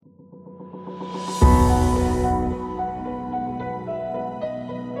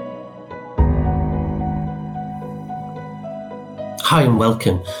Hi and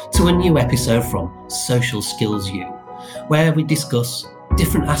welcome to a new episode from Social Skills You, where we discuss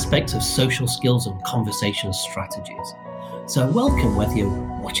different aspects of social skills and conversation strategies. So welcome whether you're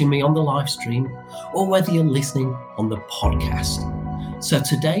watching me on the live stream or whether you're listening on the podcast. So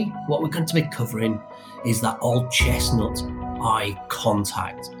today what we're going to be covering is that old chestnut, eye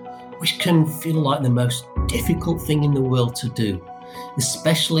contact, which can feel like the most difficult thing in the world to do,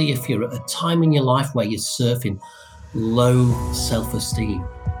 especially if you're at a time in your life where you're surfing low self-esteem,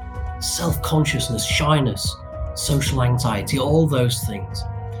 self-consciousness, shyness, social anxiety, all those things.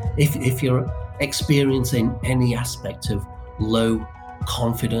 If you're experiencing any aspect of low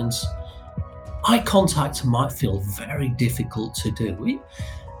confidence, eye contact might feel very difficult to do.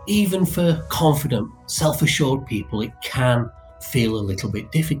 Even for confident, self-assured people, it can feel a little bit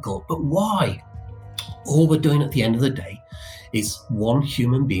difficult. But why? All we're doing at the end of the day is one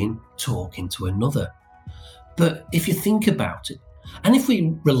human being talking to another. But if you think about it, and if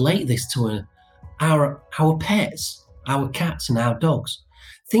we relate this to our pets, our cats and our dogs,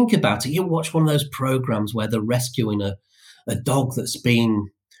 think about it. You watch one of those programs where they're rescuing a dog that's been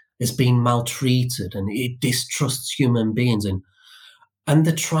maltreated and it distrusts human beings, and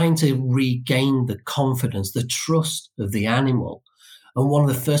they're trying to regain the confidence, the trust of the animal. And one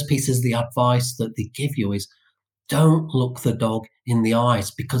of the first pieces of the advice that they give you is don't look the dog in the eyes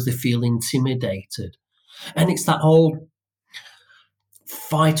because they feel intimidated. And it's that old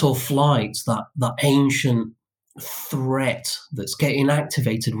fight or flight, that ancient threat that's getting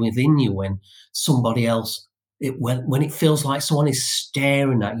activated within you when somebody else, when it feels like someone is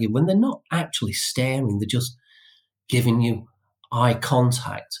staring at you, when they're not actually staring, they're just giving you eye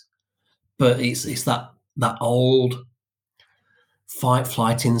contact. But it's that old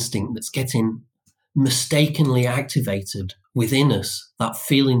fight-flight instinct that's getting mistakenly activated within us, that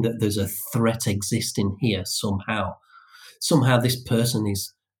feeling that there's a threat existing here somehow this person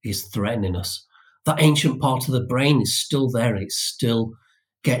is threatening us. That ancient part of the brain is still there. It still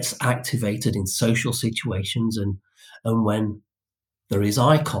gets activated in social situations and when there is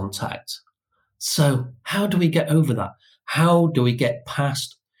eye contact. So how do we get over that? How do we get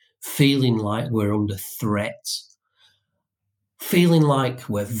past feeling like we're under threat, feeling like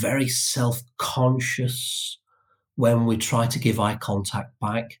we're very self-conscious when we try to give eye contact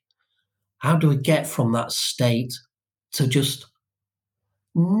back? How do we get from that state to just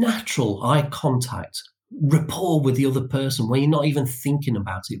natural eye contact, rapport with the other person, where you're not even thinking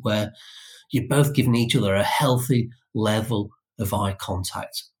about it, where you're both giving each other a healthy level of eye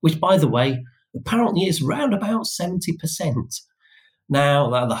contact, which, by the way, apparently is around about 70%.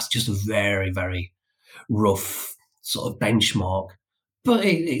 Now, that's just a very, very rough sort of benchmark, but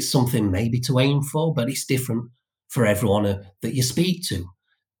it's something maybe to aim for, but it's different for everyone that you speak to.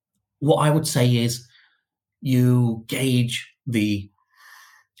 What I would say is you gauge the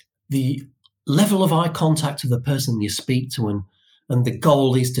level of eye contact of the person you speak to, and the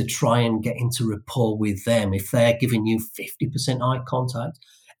goal is to try and get into rapport with them. If they're giving you 50% eye contact,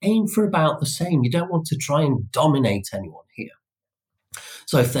 aim for about the same. You don't want to try and dominate anyone here.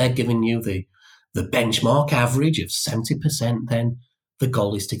 So if they're giving you the benchmark average of 70%, then the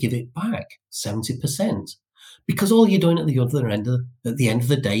goal is to give it back 70%. Because all you're doing at the end of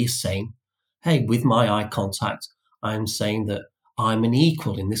the day is saying, hey, with my eye contact, I'm saying that I'm an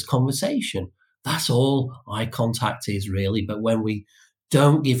equal in this conversation. That's all eye contact is really. But when we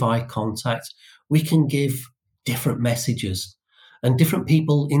don't give eye contact, we can give different messages, and different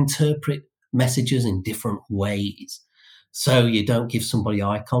people interpret messages in different ways. So you don't give somebody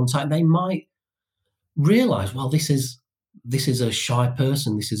eye contact, they might realize, well, this is a shy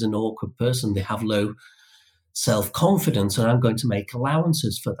person, this is an awkward person, they have low self-confidence, and I'm going to make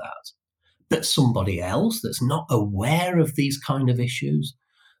allowances for that. But somebody else that's not aware of these kind of issues,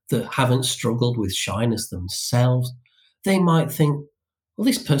 that haven't struggled with shyness themselves, they might think, well,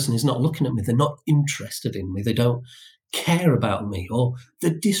 this person is not looking at me, they're not interested in me, they don't care about me, or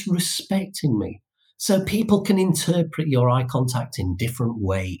they're disrespecting me. So people can interpret your eye contact in different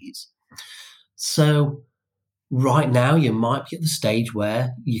ways. So right now, you might be at the stage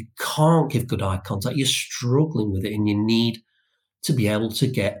where you can't give good eye contact, you're struggling with it, and you need to be able to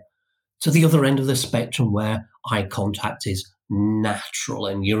get to the other end of the spectrum where eye contact is natural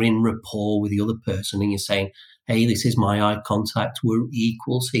and you're in rapport with the other person and you're saying, hey, this is my eye contact, we're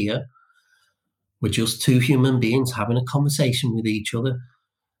equals here. We're just two human beings having a conversation with each other.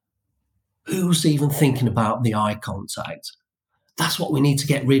 Who's even thinking about the eye contact? That's what we need to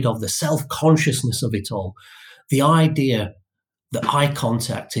get rid of, the self-consciousness of it all. The idea that eye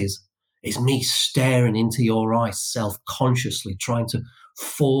contact is me staring into your eyes self-consciously, trying to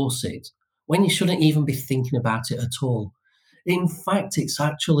force it, when you shouldn't even be thinking about it at all. In fact, it's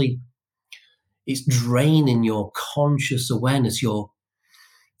draining your conscious awareness,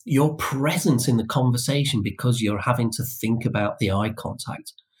 your presence in the conversation, because you're having to think about the eye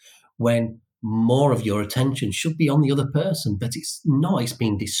contact when more of your attention should be on the other person, but it's not. It's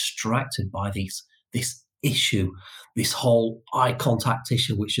being distracted by this issue, this whole eye contact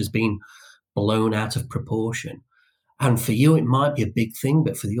issue, which has been blown out of proportion. And for you, it might be a big thing,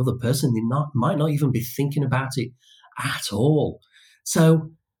 but for the other person, they might not even be thinking about it at all.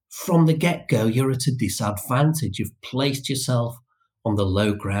 So from the get-go, you're at a disadvantage. You've placed yourself on the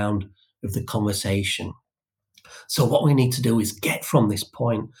low ground of the conversation. So what we need to do is get from this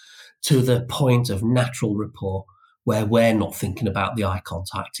point to the point of natural rapport where we're not thinking about the eye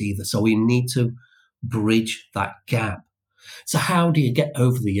contact either. So we need to bridge that gap. So how do you get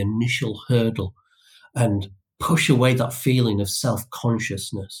over the initial hurdle and push away that feeling of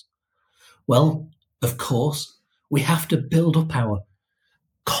self-consciousness? Well, of course, we have to build up our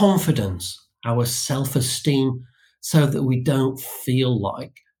confidence, our self-esteem, so that we don't feel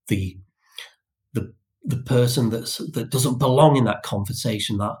like the person that doesn't belong in that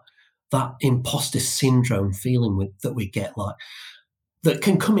conversation, that imposter syndrome feeling that we get, like, that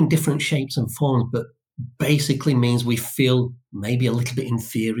can come in different shapes and forms, but basically means we feel maybe a little bit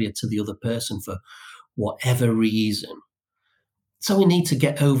inferior to the other person for whatever reason. So we need to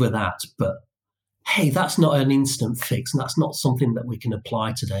get over that. But hey, that's not an instant fix, and that's not something that we can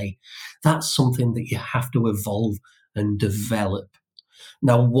apply today. That's something that you have to evolve and develop.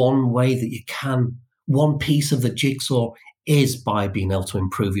 Now, one way that you can, one piece of the jigsaw is by being able to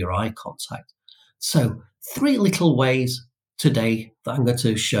improve your eye contact. So 3 little ways today that I'm going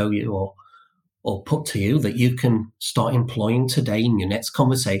to show you or put to you that you can start employing today in your next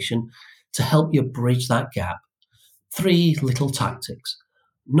conversation to help you bridge that gap. 3 little tactics.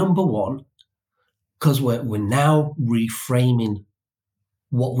 Number 1, because we're now reframing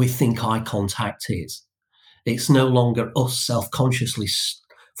what we think eye contact is. It's no longer us self-consciously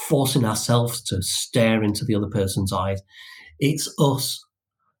forcing ourselves to stare into the other person's eyes. It's us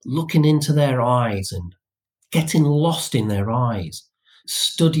looking into their eyes and getting lost in their eyes,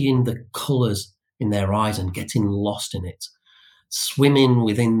 studying the colours in their eyes and getting lost in it, swimming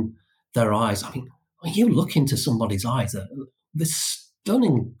within their eyes. I mean, when you look into somebody's eyes, they're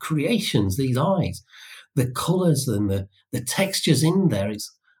stunning creations, these eyes. The colours and the textures in there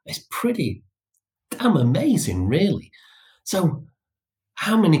is pretty damn amazing, really. So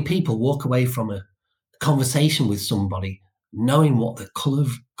how many people walk away from a conversation with somebody knowing what the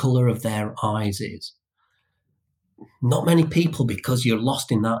colour of their eyes is? Not many people, because you're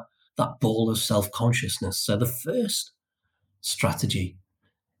lost in that ball of self-consciousness. So the first strategy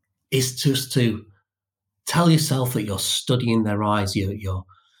is just to tell yourself that you're studying their eyes. You're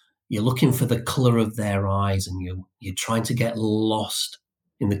looking for the colour of their eyes, and you're trying to get lost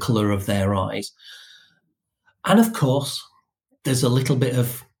in the colour of their eyes. And of course, there's a little bit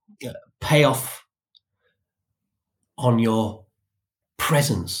of payoff on your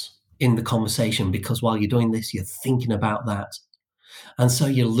presence in the conversation, because while you're doing this, you're thinking about that. And so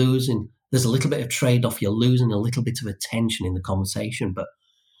there's a little bit of trade-off. You're losing a little bit of attention in the conversation. But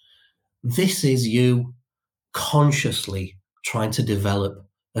this is you consciously trying to develop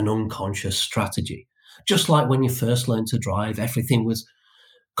an unconscious strategy. Just like when you first learned to drive, everything was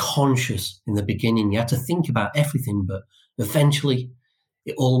conscious in the beginning. You had to think about everything, but eventually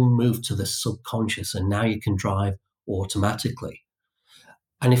it all moved to the subconscious, and now you can drive automatically.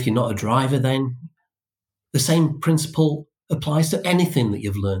 And if you're not a driver, then the same principle applies to anything that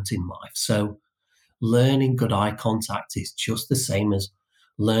you've learned in life. So learning good eye contact is just the same as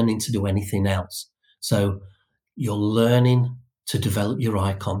learning to do anything else. So you're learning to develop your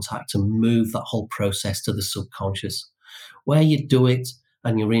eye contact and move that whole process to the subconscious, where you do it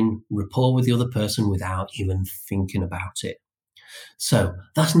and you're in rapport with the other person without even thinking about it. So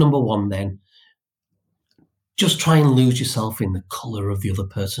that's number 1 then. Just try and lose yourself in the colour of the other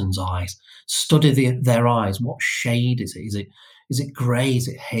person's eyes. Study their eyes. What shade is it? Is it grey? Is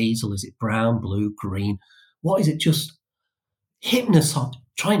it hazel? Is it brown, blue, green? What is it? Just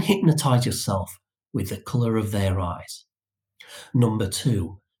try and hypnotise yourself with the colour of their eyes. Number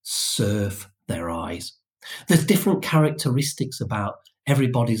 2, surf their eyes. There's different characteristics about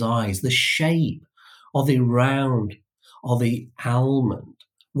everybody's eyes. The shape, or the round, or the almond.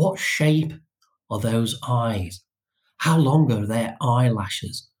 What shape are those eyes? How long are their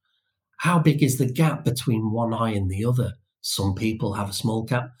eyelashes? How big is the gap between one eye and the other? Some people have a small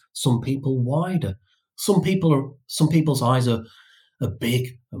gap, some people wider. Some people's eyes are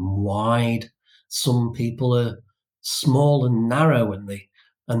big and wide. Some people are small and narrow,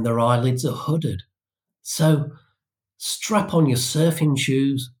 and their eyelids are hooded. So Strap on your surfing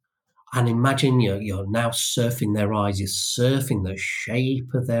shoes and imagine you're now surfing their eyes. You're surfing the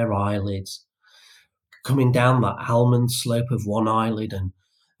shape of their eyelids, coming down that almond slope of one eyelid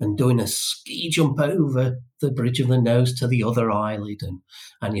and doing a ski jump over the bridge of the nose to the other eyelid,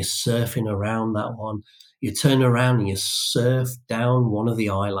 and you're surfing around that one. You turn around and you surf down one of the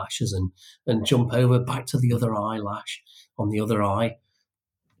eyelashes and jump over back to the other eyelash on the other eye.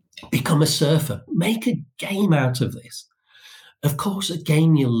 Become a surfer. Make a game out of this. Of course,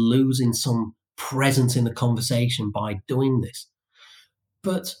 again, you're losing some presence in the conversation by doing this.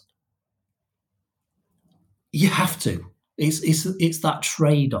 But you have to. It's that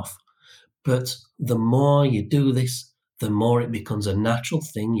trade-off. But the more you do this, the more it becomes a natural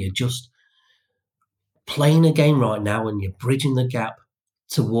thing. You're just playing a game right now and you're bridging the gap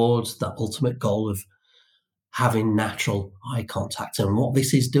towards that ultimate goal of having natural eye contact. And what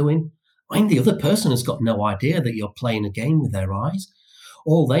this is doing, I mean, the other person has got no idea that you're playing a game with their eyes.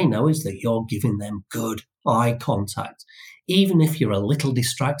 All they know is that you're giving them good eye contact. Even if you're a little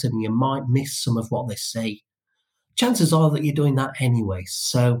distracted and you might miss some of what they say, chances are that you're doing that anyway.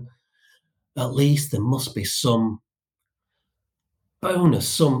 So at least there must be some bonus,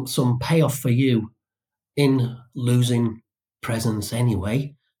 some payoff for you in losing presence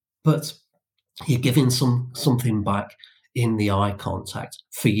anyway. But you're giving something back in the eye contact.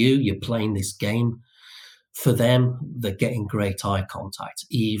 For you, you're playing this game. For them, they're getting great eye contact,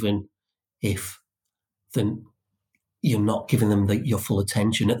 even if you're not giving them your full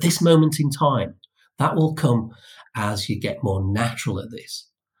attention at this moment in time. That will come as you get more natural at this.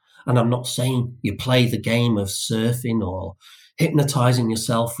 And I'm not saying you play the game of surfing or hypnotizing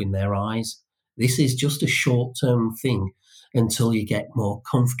yourself in their eyes. This is just a short-term thing until you get more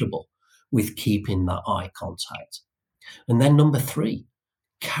comfortable with keeping that eye contact. And then number 3,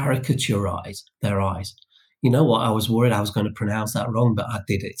 caricaturize their eyes. You know what? I was worried I was going to pronounce that wrong, but I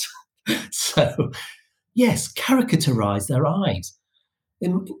did it. So, yes, caricaturize their eyes.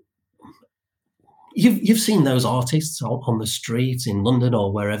 You've seen those artists on the street in London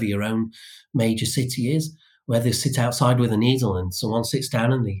or wherever your own major city is, where they sit outside with an easel and someone sits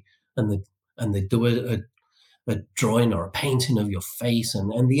down and they do a drawing or a painting of your face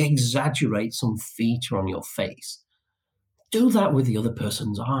and they exaggerate some feature on your face. Do that with the other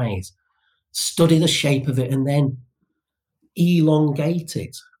person's eyes. Study the shape of it and then elongate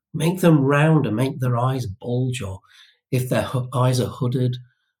it. Make them rounder, make their eyes bulge, or if their eyes are hooded,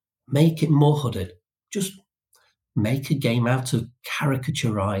 make it more hooded. Just make a game out of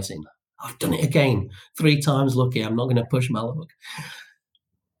caricaturizing. I've done it again, 3 times lucky. I'm not going to push my luck.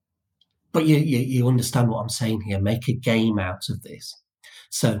 But you understand what I'm saying here. Make a game out of this.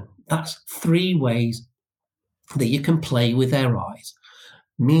 So that's 3 ways that you can play with their eyes.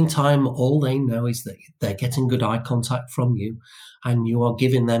 Meantime, all they know is that they're getting good eye contact from you and you are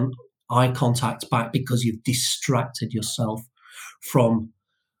giving them eye contact back because you've distracted yourself from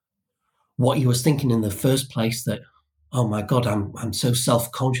what you was thinking in the first place, that, oh my God, I'm so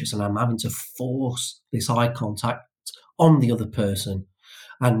self-conscious and I'm having to force this eye contact on the other person.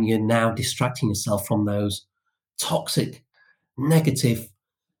 And you're now distracting yourself from those toxic, negative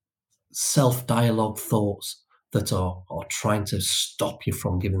self-dialogue thoughts that are trying to stop you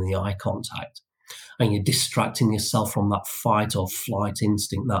from giving the eye contact. And you're distracting yourself from that fight or flight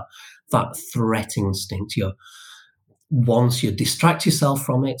instinct, that threat instinct. Once you distract yourself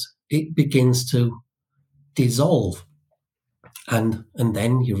from it, it begins to dissolve. And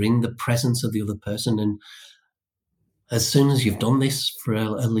then you're in the presence of the other person. And as soon as you've done this for a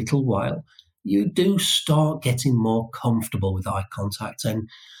little while, you do start getting more comfortable with eye contact and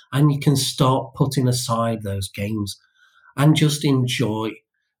you can start putting aside those games and just enjoy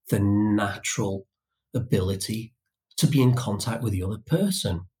the natural ability to be in contact with the other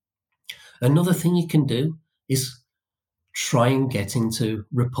person. Another thing you can do is try and get into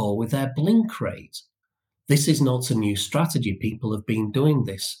rapport with their blink rate. This is not a new strategy. People have been doing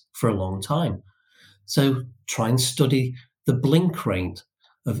this for a long time. So try and study the blink rate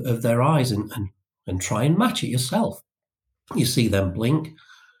of their eyes and try and match it yourself. You see them blink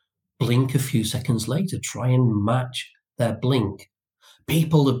a few seconds later, try and match their blink.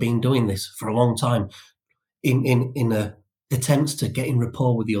 People have been doing this for a long time in attempts to get in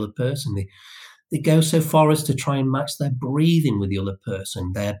rapport with the other person. They go so far as to try and match their breathing with the other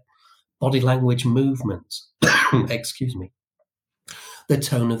person, their body language movements, excuse me, the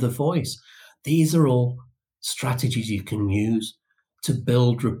tone of the voice. These are all strategies you can use to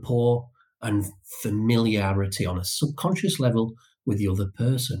build rapport and familiarity on a subconscious level with the other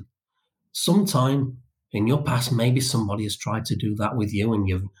person. Sometime in your past, maybe somebody has tried to do that with you and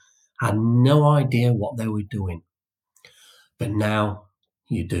you've had no idea what they were doing. But now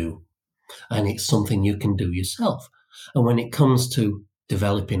you do. And it's something you can do yourself. And when it comes to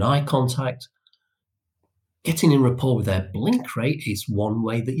developing eye contact, getting in rapport with their blink rate is one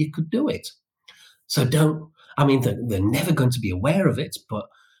way that you could do it. So they're never going to be aware of it, but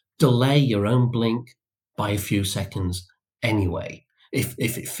delay your own blink by a few seconds anyway, if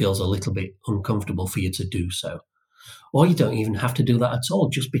it feels a little bit uncomfortable for you to do so. Or you don't even have to do that at all.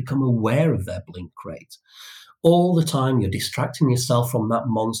 Just become aware of their blink rate. All the time you're distracting yourself from that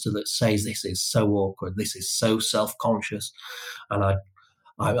monster that says, this is so awkward, this is so self-conscious, and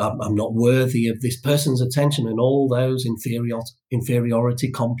I'm not worthy of this person's attention, and all those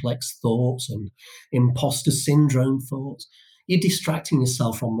inferiority complex thoughts and imposter syndrome thoughts. You're distracting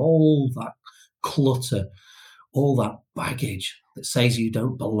yourself from all that clutter, all that baggage that says you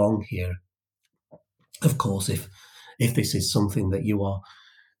don't belong here. Of course, if this is something that you are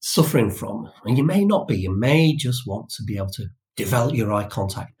suffering from, and you may not be, you may just want to be able to develop your eye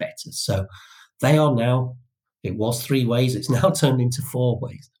contact better. So they are now, it was 3 ways, it's now turned into 4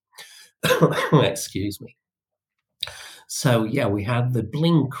 ways. Excuse me. So yeah, we had the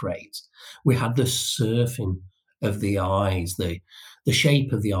blink rate, we had the surfing of the eyes, the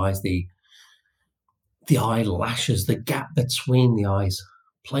shape of the eyes, the eyelashes, the gap between the eyes.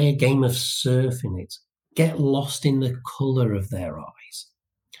 Play a game of surfing it. Get lost in the colour of their eyes.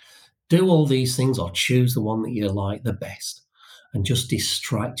 Do all these things, or choose the one that you like the best, and just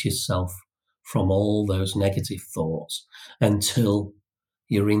distract yourself from all those negative thoughts until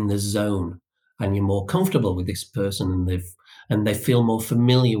you're in the zone and you're more comfortable with this person, and they feel more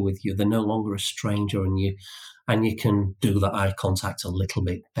familiar with you. They're no longer a stranger, and you can do that eye contact a little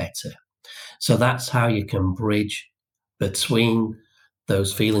bit better. So that's how you can bridge between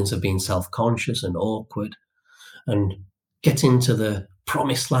those feelings of being self-conscious and awkward and get into the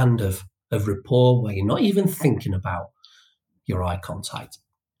promised land of rapport where you're not even thinking about your eye contact.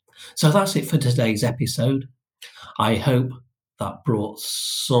 So that's it for today's episode. I hope that brought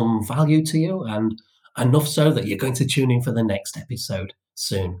some value to you, and enough so that you're going to tune in for the next episode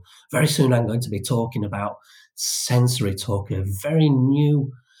soon. Very soon I'm going to be talking about sensory talk, a very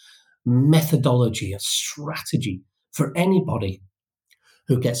new methodology, a strategy for anybody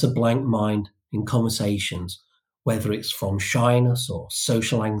who gets a blank mind in conversations, whether it's from shyness or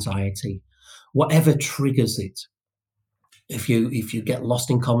social anxiety, whatever triggers it. If you get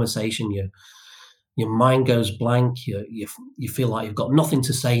lost in conversation, your mind goes blank, you feel like you've got nothing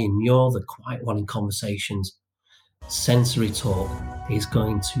to say and you're the quiet one in conversations, sensory talk is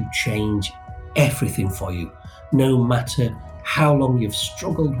going to change everything for you. No matter how long you've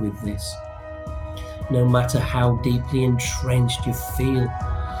struggled with this, no matter how deeply entrenched you feel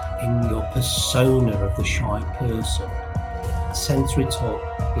in your persona of the shy person, sensory talk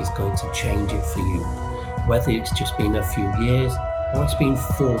is going to change it for you. Whether it's just been a few years or it's been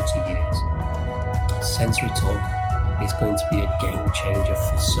 40 years, sensory talk is going to be a game changer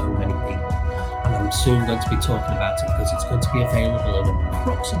for so many people. And I'm soon going to be talking about it because it's going to be available in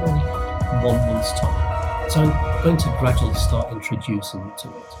approximately 1 month's time. So I'm going to gradually start introducing you to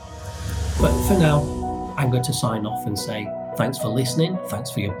it. But for now, I'm going to sign off and say thanks for listening,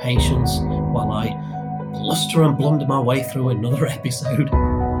 thanks for your patience while I bluster and blunder my way through another episode.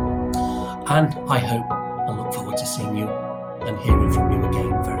 And I look forward to seeing you and hearing from you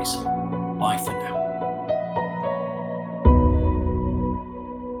again very soon. Bye for now.